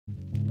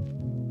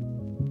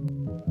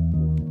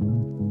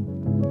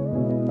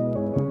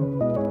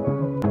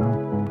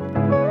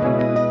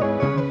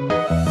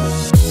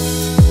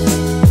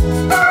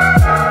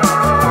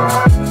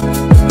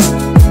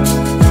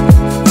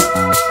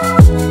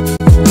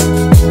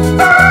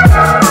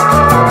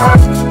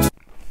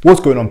What's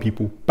going on,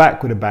 people?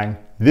 Back with a bang.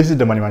 This is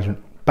the Money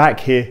Management, back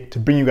here to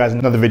bring you guys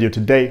another video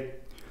today.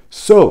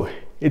 So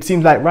it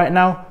seems like right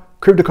now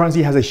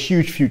cryptocurrency has a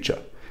huge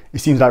future. It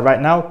seems like right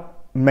now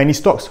many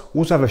stocks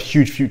also have a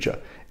huge future.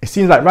 It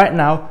seems like right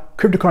now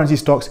cryptocurrency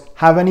stocks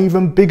have an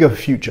even bigger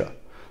future.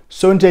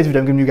 So in today's video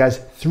I'm giving you guys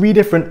 3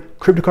 different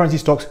cryptocurrency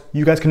stocks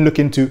you guys can look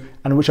into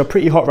and which are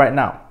pretty hot right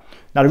now.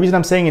 Now the reason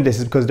I'm saying this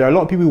is because there are a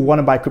lot of people who want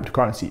to buy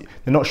cryptocurrency.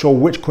 They're not sure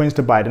which coins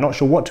to buy, they're not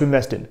sure what to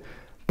invest in,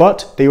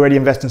 but they already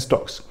invest in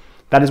stocks.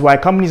 That is why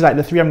companies like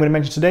the 3 I'm going to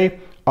mention today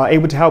are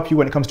able to help you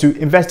when it comes to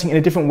investing in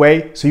a different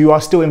way, so you are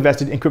still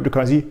invested in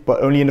cryptocurrency,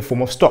 but only in the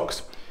form of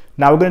stocks.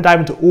 Now we're going to dive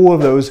into all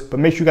of those, but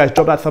make sure you guys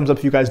drop that thumbs up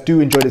if you guys do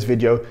enjoy this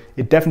video.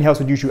 It definitely helps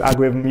with YouTube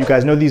algorithm. You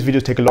guys know these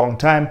videos take a long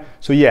time,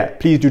 so yeah,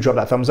 please do drop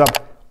that thumbs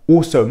up.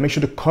 Also, make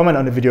sure to comment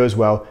on the video as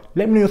well.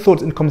 Let me know your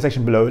thoughts in the comment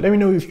section below. Let me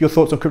know your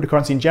thoughts on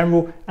cryptocurrency in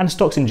general and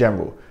stocks in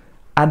general.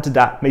 Add to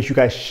that, make sure you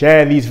guys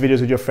share these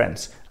videos with your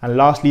friends. And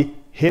lastly,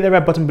 hit the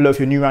red button below if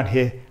you're new around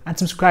here and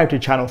subscribe to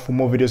the channel for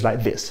more videos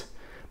like this.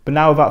 But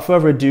now without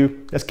further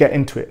ado, let's get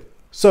into it.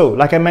 So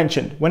like I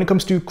mentioned, when it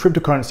comes to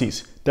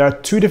cryptocurrencies, there are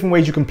 2 different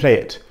ways you can play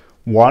it.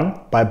 1,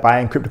 by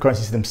buying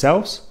cryptocurrencies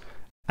themselves,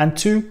 and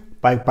 2,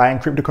 by buying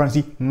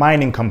cryptocurrency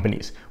mining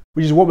companies,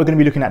 which is what we're going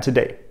to be looking at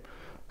today.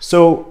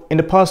 So in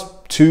the past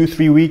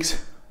 2-3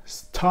 weeks,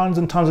 tons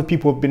and tons of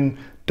people have been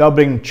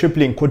doubling,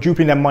 tripling,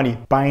 quadrupling their money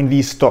buying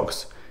these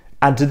stocks.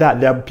 Add to that,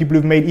 there are people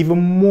who've made even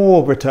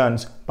more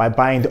returns by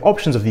buying the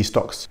options of these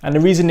stocks. And the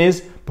reason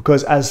is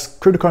because as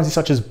cryptocurrencies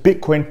such as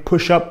Bitcoin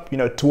push up,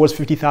 towards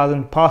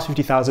 50,000, past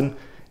 50,000,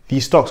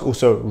 these stocks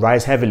also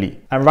rise heavily.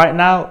 And right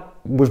now,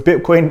 with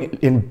Bitcoin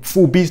in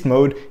full beast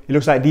mode, it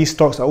looks like these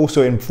stocks are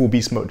also in full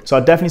beast mode. So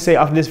I'd definitely say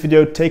after this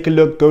video, take a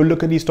look, go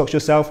look at these stocks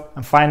yourself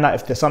and find out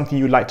if there's something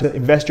you'd like to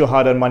invest your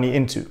hard-earned money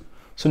into.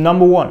 So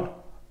number 1,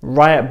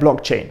 RIOT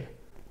blockchain,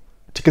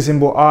 ticker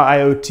symbol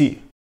RIOT.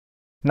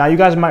 Now you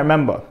guys might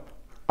remember,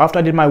 after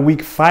I did my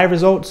week 5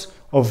 results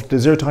of the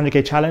 0 to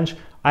 100k challenge,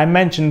 I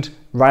mentioned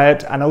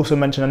RIOT and I also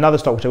mentioned another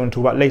stock which I want to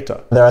talk about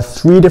later. There are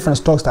 3 different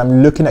stocks that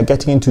I'm looking at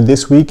getting into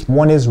this week.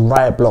 One is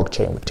RIOT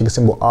blockchain, with ticker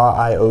symbol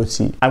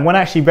RIOT. And when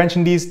I actually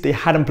mentioned these, they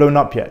hadn't blown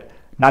up yet.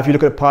 Now if you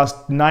look at the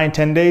past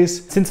 9-10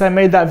 days, since I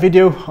made that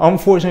video,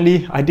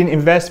 unfortunately I didn't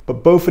invest,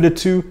 but both of the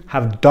 2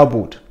 have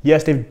doubled.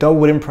 Yes, they've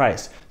doubled in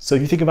price. So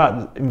if you think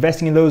about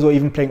investing in those or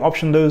even playing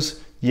option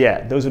those,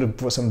 yeah, those would have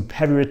brought some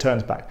heavy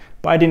returns back.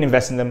 But I didn't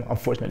invest in them,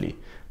 unfortunately.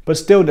 But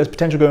still, there's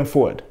potential going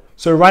forward.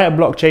 So RIOT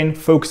blockchain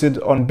focuses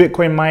on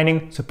Bitcoin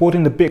mining,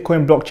 supporting the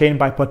Bitcoin blockchain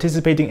by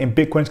participating in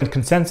Bitcoin's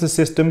consensus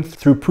system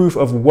through proof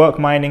of work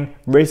mining,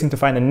 racing to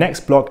find the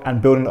next block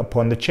and building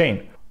upon the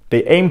chain.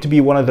 They aim to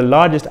be one of the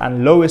largest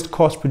and lowest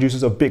cost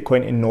producers of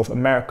Bitcoin in North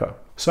America.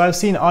 So I've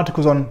seen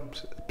articles on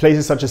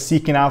places such as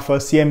Seeking Alpha,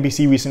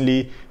 CNBC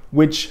recently,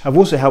 which have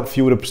also helped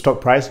fuel the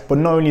stock price, but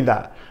not only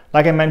that.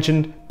 Like I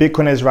mentioned,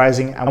 Bitcoin is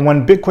rising, and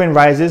when Bitcoin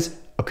rises,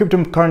 a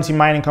cryptocurrency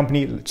mining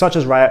company such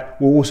as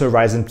RIOT will also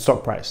rise in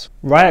stock price.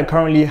 RIOT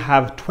currently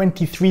have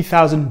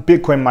 23,000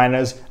 Bitcoin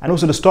miners, and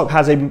also the stock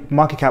has a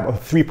market cap of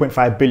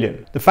 3.5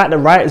 billion. The fact that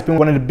RIOT has been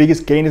one of the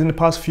biggest gainers in the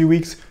past few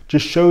weeks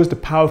just shows the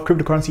power of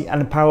cryptocurrency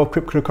and the power of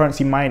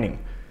cryptocurrency mining.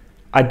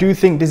 I do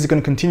think this is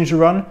going to continue to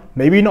run,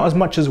 maybe not as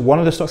much as one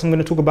of the stocks I'm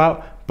going to talk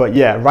about, but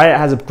yeah, RIOT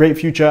has a great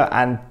future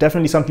and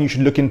definitely something you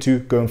should look into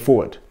going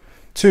forward.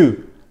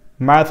 2,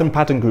 Marathon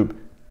Pattern Group,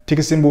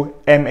 ticker symbol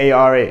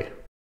MARA.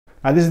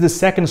 Now this is the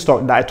second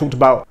stock that I talked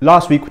about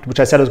last week, which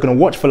I said I was going to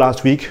watch for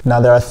last week.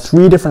 Now there are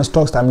 3 different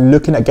stocks that I'm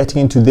looking at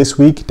getting into this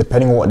week,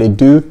 depending on what they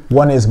do.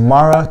 One is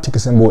MARA, ticker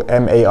symbol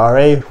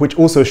MARA, which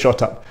also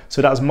shot up.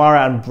 So that was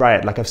MARA and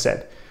RIOT, like I've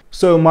said.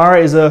 So MARA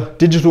is a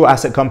digital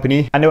asset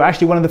company, and they were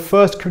actually one of the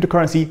first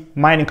cryptocurrency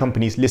mining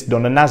companies listed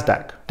on the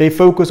NASDAQ. They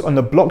focus on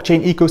the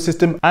blockchain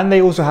ecosystem, and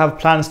they also have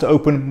plans to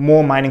open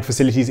more mining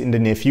facilities in the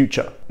near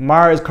future.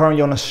 MARA is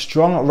currently on a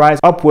strong rise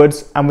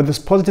upwards, and with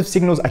the positive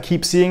signals I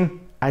keep seeing,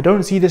 I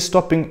don't see this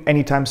stopping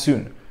anytime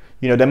soon.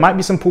 There might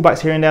be some pullbacks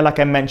here and there, like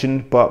I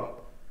mentioned, but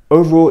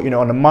overall,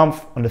 on a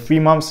month, on the 3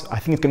 months, I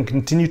think it's going to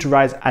continue to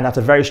rise and at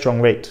a very strong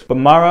rate. But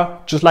MARA,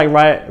 just like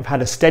RIOT, have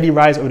had a steady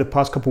rise over the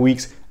past couple of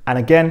weeks. And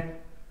again,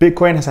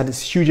 Bitcoin has had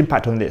this huge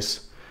impact on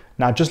this.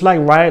 Now, just like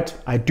RIOT,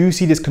 I do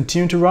see this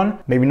continuing to run,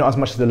 maybe not as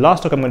much as the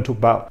last stock I'm going to talk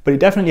about, but it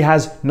definitely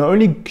has not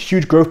only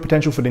huge growth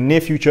potential for the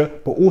near future,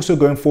 but also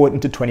going forward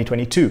into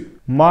 2022.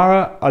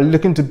 MARA are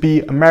looking to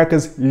be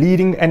America's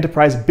leading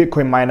enterprise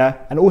Bitcoin miner,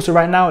 and also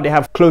right now they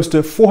have close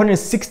to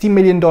 $460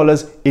 million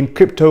in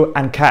crypto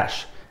and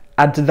cash.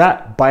 Add to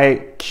that, by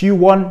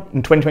Q1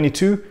 in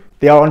 2022,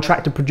 they are on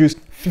track to produce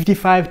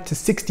 55 to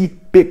 60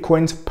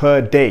 Bitcoins per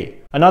day.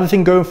 Another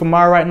thing going for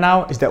MARA right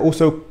now is they're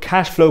also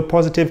cash flow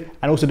positive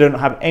and also don't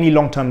have any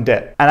long-term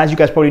debt. And as you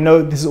guys probably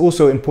know, this is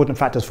also important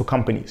factors for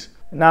companies.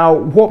 Now,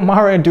 what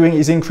MARA are doing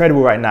is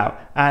incredible right now.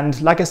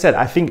 And like I said,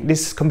 I think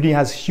this company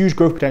has huge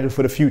growth potential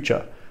for the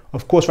future.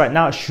 Of course, right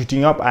now it's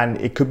shooting up and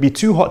it could be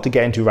too hot to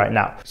get into right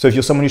now. So if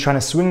you're someone who's trying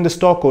to swing the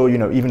stock or,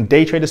 even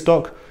day trade the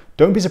stock,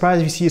 don't be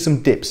surprised if you see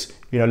some dips.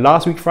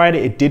 Last week,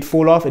 Friday, it did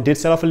fall off, it did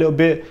sell off a little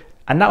bit.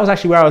 And that was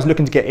actually where I was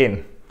looking to get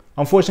in.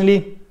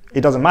 Unfortunately,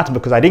 it doesn't matter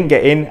because I didn't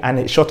get in and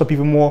it shot up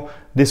even more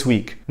this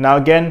week. Now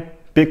again,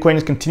 Bitcoin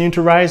is continuing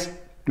to rise.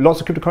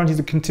 Lots of cryptocurrencies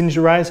will continue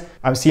to rise.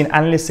 I'm seeing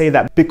analysts say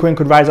that Bitcoin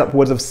could rise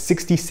upwards of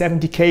 60,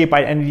 70K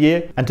by the end of the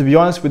year. And to be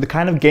honest, with the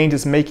kind of gains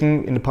it's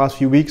making in the past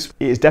few weeks,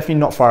 it is definitely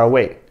not far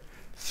away.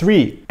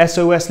 3.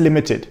 SOS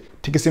Limited,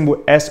 ticker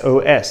symbol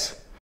SOS.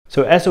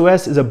 So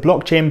SOS is a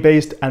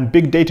blockchain-based and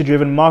big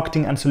data-driven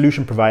marketing and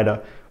solution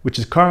provider, which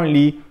is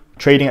currently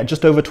trading at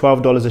just over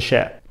 $12 a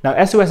share.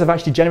 Now SOS have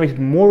actually generated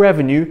more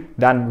revenue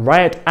than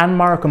RIOT and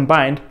Mara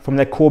combined from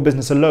their core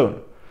business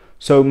alone.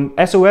 So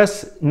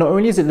SOS, not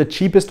only is it the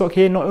cheapest stock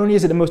here, not only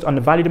is it the most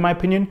undervalued in my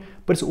opinion,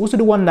 but it's also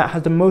the one that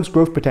has the most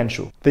growth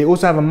potential. They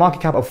also have a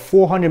market cap of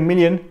 400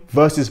 million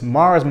versus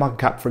Mara's market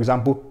cap, for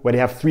example, where they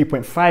have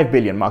 3.5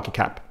 billion market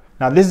cap.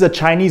 Now this is a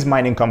Chinese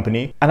mining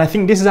company, and I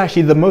think this is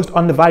actually the most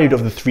undervalued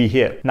of the three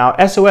here. Now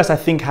SOS I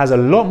think has a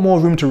lot more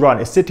room to run.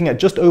 It's sitting at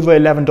just over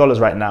 $11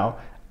 right now.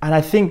 And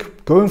I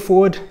think going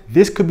forward,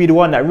 this could be the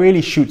one that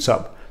really shoots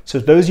up. So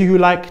those of you who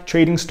like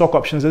trading stock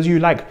options, those of you who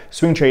like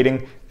swing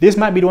trading, this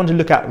might be the one to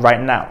look at right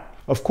now.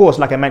 Of course,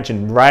 like I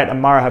mentioned, RIOT and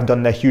Mara have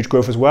done their huge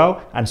growth as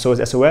well, and so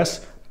has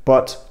SOS.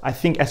 But I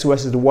think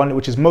SOS is the one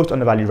which is most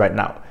undervalued right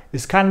now.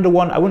 It's kind of the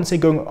one, I wouldn't say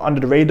going under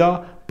the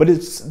radar, but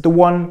it's the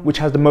one which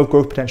has the most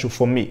growth potential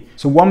for me.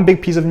 So one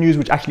big piece of news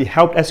which actually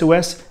helped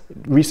SOS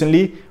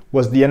recently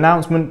was the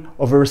announcement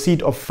of a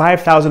receipt of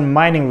 5,000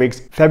 mining rigs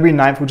February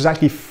 9th, which is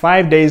actually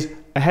 5 days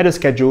ahead of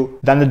schedule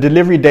than the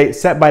delivery date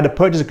set by the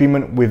purchase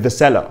agreement with the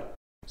seller.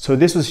 So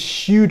this was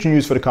huge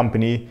news for the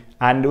company,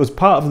 and it was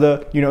part of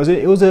the,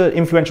 it was an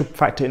influential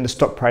factor in the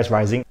stock price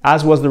rising,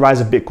 as was the rise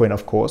of Bitcoin,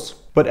 of course.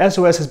 But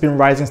SOS has been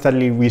rising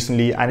steadily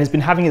recently and it's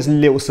been having its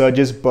little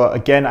surges, but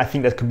again, I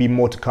think there could be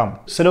more to come.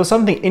 So there was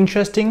something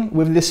interesting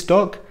with this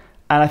stock,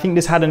 and I think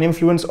this had an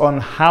influence on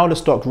how the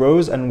stock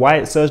rose and why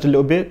it surged a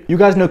little bit. You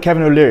guys know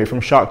Kevin O'Leary from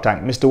Shark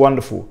Tank, Mr.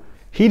 Wonderful.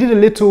 He did a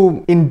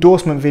little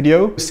endorsement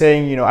video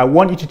saying, I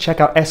want you to check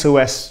out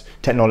SOS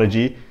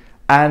technology.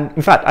 And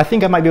in fact, I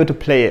think I might be able to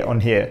play it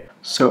on here.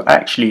 So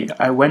actually,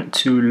 I went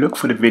to look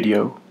for the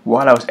video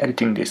while I was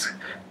editing this,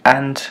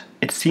 and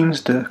it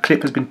seems the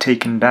clip has been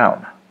taken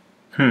down.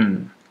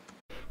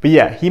 But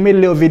yeah, he made a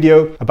little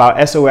video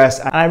about SOS,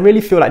 and I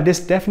really feel like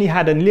this definitely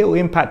had a little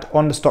impact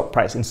on the stock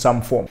price in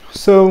some form.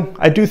 So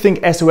I do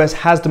think SOS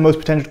has the most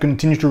potential to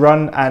continue to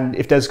run, and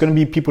if there's going to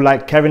be people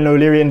like Kevin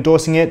O'Leary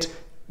endorsing it,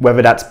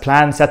 whether that's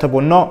planned, set up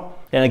or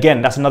not, then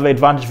again, that's another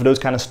advantage for those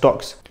kind of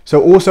stocks.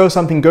 So also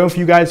something going for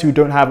you guys who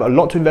don't have a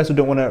lot to invest or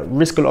don't want to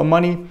risk a lot of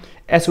money,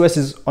 SOS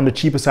is on the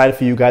cheaper side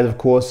for you guys, of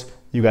course.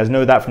 You guys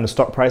know that from the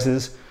stock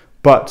prices,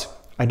 but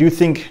I do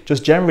think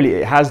just generally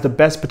it has the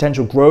best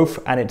potential growth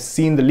and it's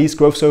seen the least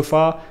growth so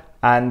far,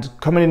 and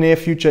coming in the near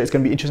future, it's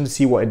going to be interesting to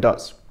see what it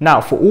does.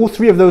 Now, for all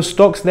three of those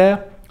stocks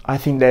there, I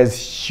think there's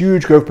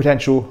huge growth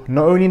potential,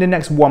 not only in the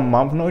next 1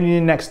 month, not only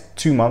in the next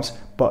 2 months,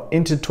 but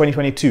into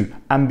 2022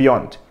 and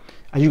beyond.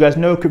 As you guys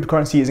know,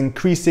 cryptocurrency is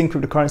increasing,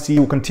 cryptocurrency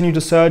will continue to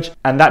surge,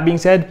 and that being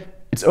said,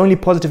 it's only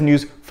positive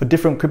news for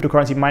different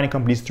cryptocurrency mining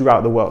companies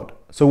throughout the world.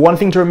 So one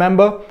thing to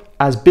remember,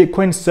 as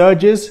Bitcoin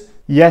surges,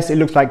 yes, it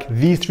looks like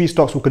these three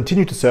stocks will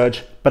continue to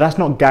surge, but that's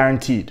not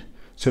guaranteed.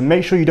 So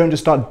make sure you don't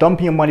just start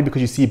dumping your money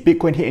because you see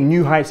Bitcoin hitting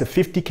new heights of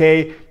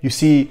 50K, you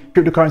see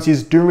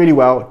cryptocurrencies doing really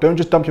well. Don't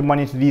just dump your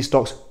money into these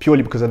stocks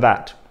purely because of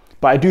that.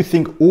 But I do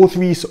think all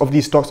three of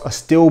these stocks are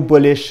still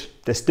bullish.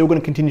 They're still going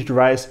to continue to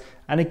rise.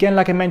 And again,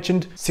 like I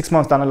mentioned, 6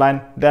 months down the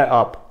line, they're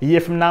up. A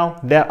year from now,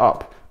 they're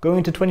up. Going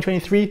into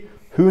 2023,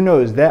 who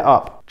knows, they're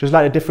up. Just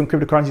like the different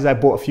cryptocurrencies I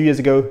bought a few years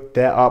ago,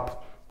 they're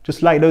up.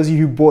 Just like those of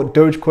you who bought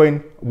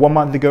Dogecoin 1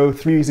 month ago,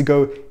 3 weeks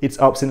ago, it's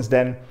up since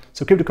then.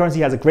 So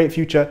cryptocurrency has a great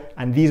future,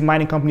 and these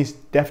mining companies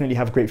definitely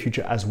have a great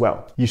future as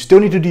well. You still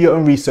need to do your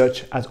own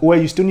research. As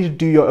always, you still need to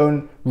do your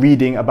own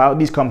reading about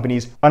these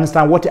companies,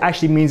 understand what it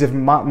actually means if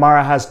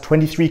Mara has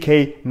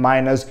 23K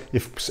miners,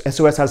 if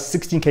SOS has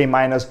 16K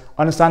miners,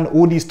 understand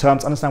all these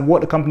terms, understand what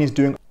the company is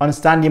doing,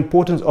 understand the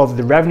importance of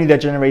the revenue they're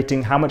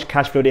generating, how much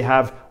cash flow they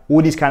have,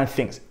 all these kind of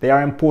things. They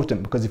are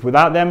important because if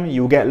without them,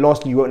 you'll get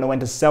lost. You won't know when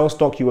to sell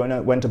stock. You won't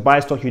know when to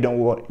buy stock. You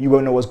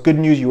won't know what's good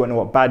news. You won't know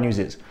what bad news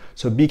is.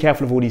 So be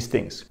careful of all these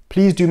things.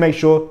 Please do make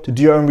sure to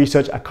do your own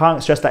research. I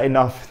can't stress that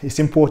enough. It's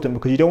important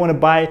because you don't want to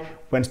buy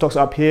when stocks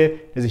are up here,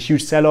 there's a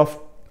huge sell-off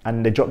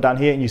and they drop down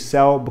here and you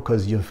sell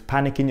because you're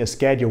panicking, you're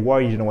scared, you're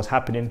worried, you don't know what's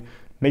happening.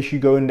 Make sure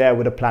you go in there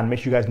with a plan. Make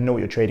sure you guys know what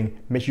you're trading.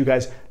 Make sure you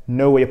guys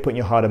know what you're putting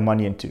your hard-earned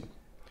money into.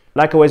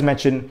 Like I always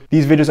mention,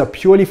 these videos are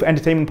purely for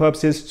entertainment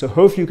purposes, so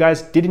hopefully you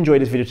guys did enjoy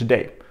this video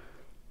today.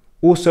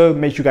 Also,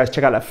 make sure you guys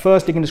check out that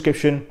first link in the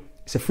description.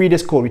 It's a free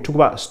Discord. We talk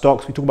about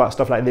stocks, we talk about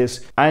stuff like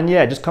this. And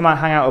yeah, just come out and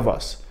hang out with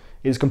us.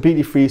 It's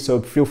completely free,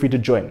 so feel free to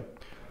join.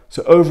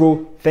 So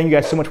overall, thank you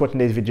guys so much for watching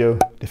today's video.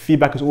 The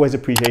feedback is always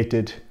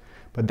appreciated.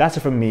 But that's it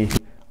from me.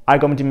 I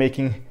got money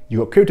making, you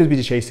got cryptos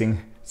busy chasing.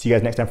 See you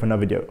guys next time for another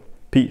video.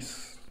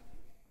 Peace.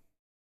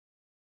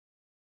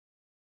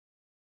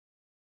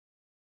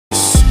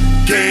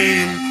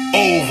 Game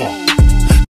over.